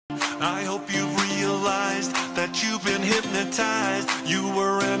I hope you've realized that you've been hypnotized. You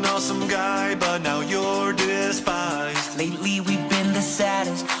were an awesome guy, but now you're despised. Lately we've been the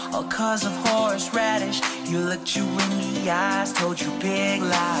saddest, all cause of horseradish. You looked you in the eyes, told you big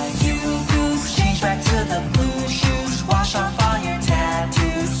lies. You goose, change back to the blue shoes, wash off all your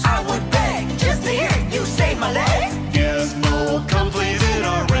tattoos. I would beg just to hear you save my leg. Gizmo completed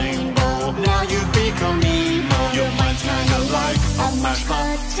our rainbow. Now you've become emo. Your mind's kinda like a mashed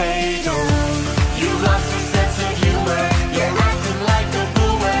potato. You lost your sense of humor. You're acting like a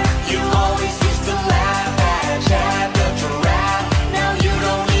boomer. You always used to laugh at Chad the giraffe. Now you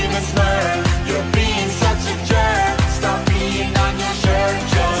don't even smirk. You're being such a jerk. Stop being on your shirt.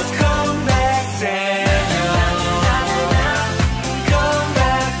 Just come back, Daniel. Come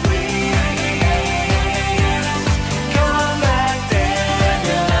back, please. Come back,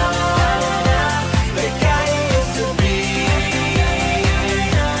 Daniel. The guy you used to be.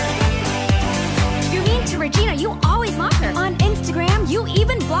 You're mean to Regina, you always mock her. On Instagram, you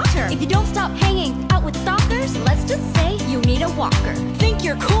even block her. If you don't stop hanging out with stalkers, let's just say you need a walker. Think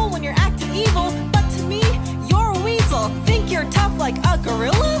you're cool when you're acting evil, but to me, you're a weasel. Think you're tough like a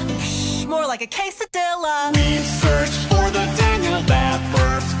gorilla? Psh, more like a quesadilla. We've searched for the Daniel that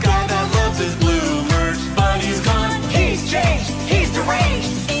burps, guy that loves his blue merch, but he's gone. He's changed. He's deranged.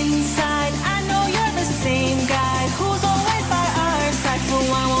 Inside, I know you're the same guy who's always by our side, so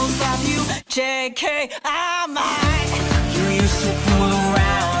I won't stop you. JK, I might. You used to fool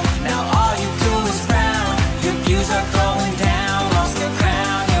around, now all you do is frown. Your views are going down, lost your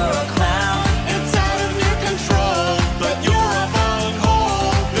crown, you're a clown. It's out of your control, but you're a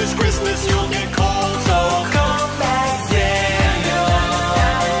bunghole. This Christmas you'll get cold, so come back, Daniel.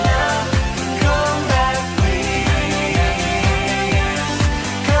 Come back, please.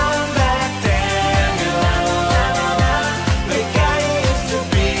 Come back, Daniel. The guy you used to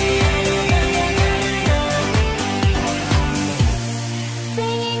be.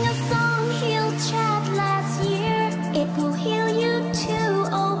 Singing a song healed Chad last year. It will heal you too.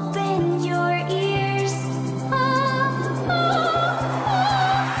 Open your ears.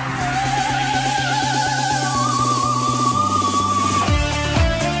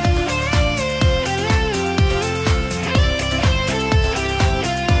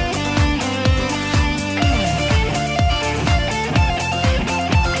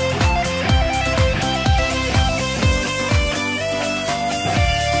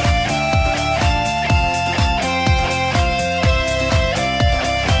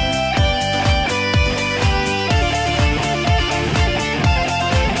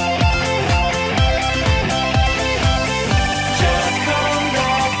 Just come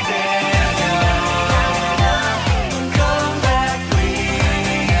back, Daniel. Come back,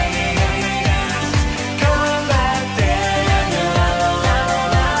 please. Come back, Daniel.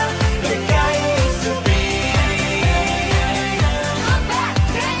 The guy you used to be. Come back,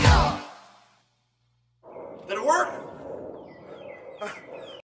 Daniel! Did it work?